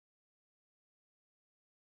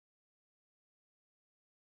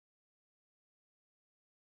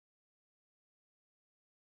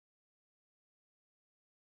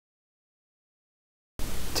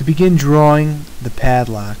To begin drawing the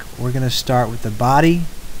padlock, we're going to start with the body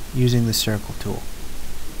using the circle tool.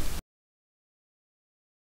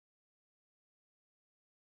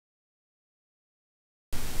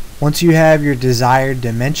 Once you have your desired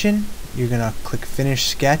dimension, you're going to click Finish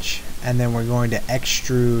Sketch, and then we're going to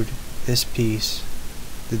extrude this piece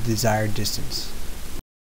the desired distance.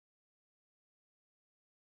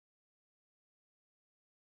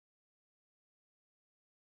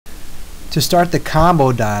 To start the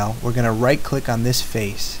combo dial, we're going to right click on this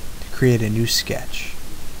face to create a new sketch.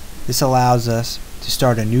 This allows us to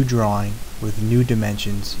start a new drawing with new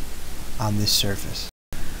dimensions on this surface.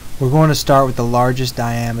 We're going to start with the largest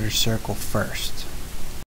diameter circle first.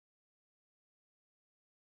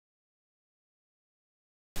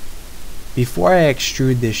 Before I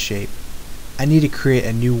extrude this shape, I need to create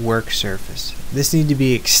a new work surface. This needs to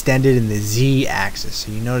be extended in the Z axis.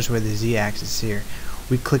 So you notice where the Z axis is here.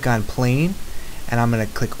 We click on plane, and I'm going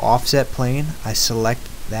to click offset plane. I select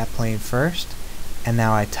that plane first, and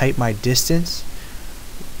now I type my distance,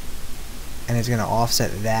 and it's going to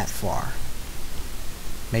offset that far,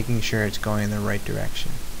 making sure it's going in the right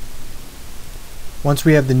direction. Once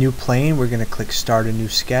we have the new plane, we're going to click start a new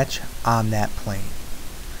sketch on that plane.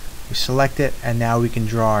 We select it, and now we can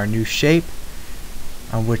draw our new shape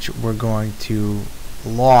on which we're going to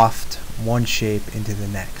loft one shape into the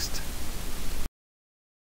next.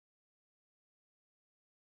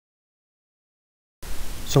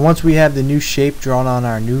 So once we have the new shape drawn on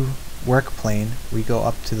our new work plane, we go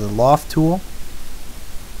up to the Loft tool.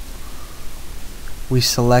 We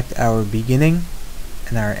select our beginning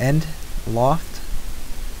and our end loft,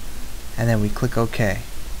 and then we click OK.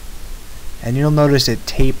 And you'll notice it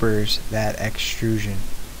tapers that extrusion.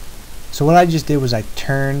 So what I just did was I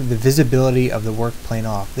turned the visibility of the work plane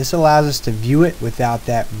off. This allows us to view it without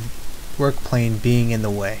that work plane being in the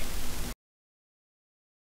way.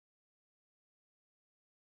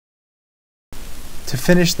 To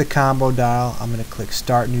finish the combo dial, I'm going to click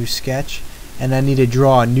Start New Sketch, and I need to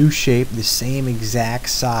draw a new shape the same exact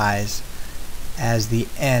size as the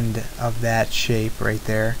end of that shape right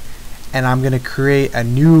there. And I'm going to create a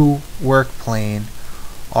new work plane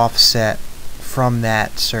offset from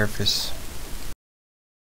that surface.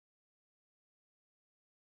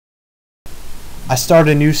 I start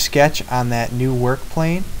a new sketch on that new work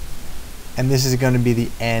plane, and this is going to be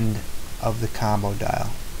the end of the combo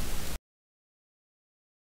dial.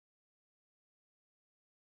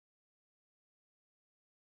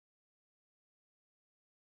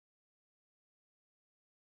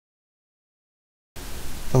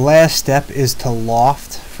 The last step is to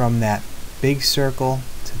loft from that big circle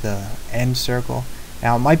to the end circle.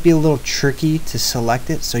 Now it might be a little tricky to select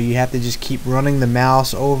it, so you have to just keep running the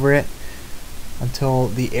mouse over it until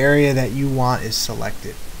the area that you want is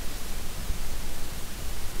selected.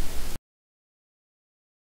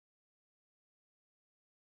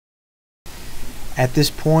 At this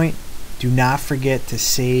point, do not forget to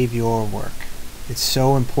save your work. It's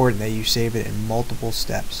so important that you save it in multiple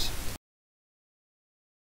steps.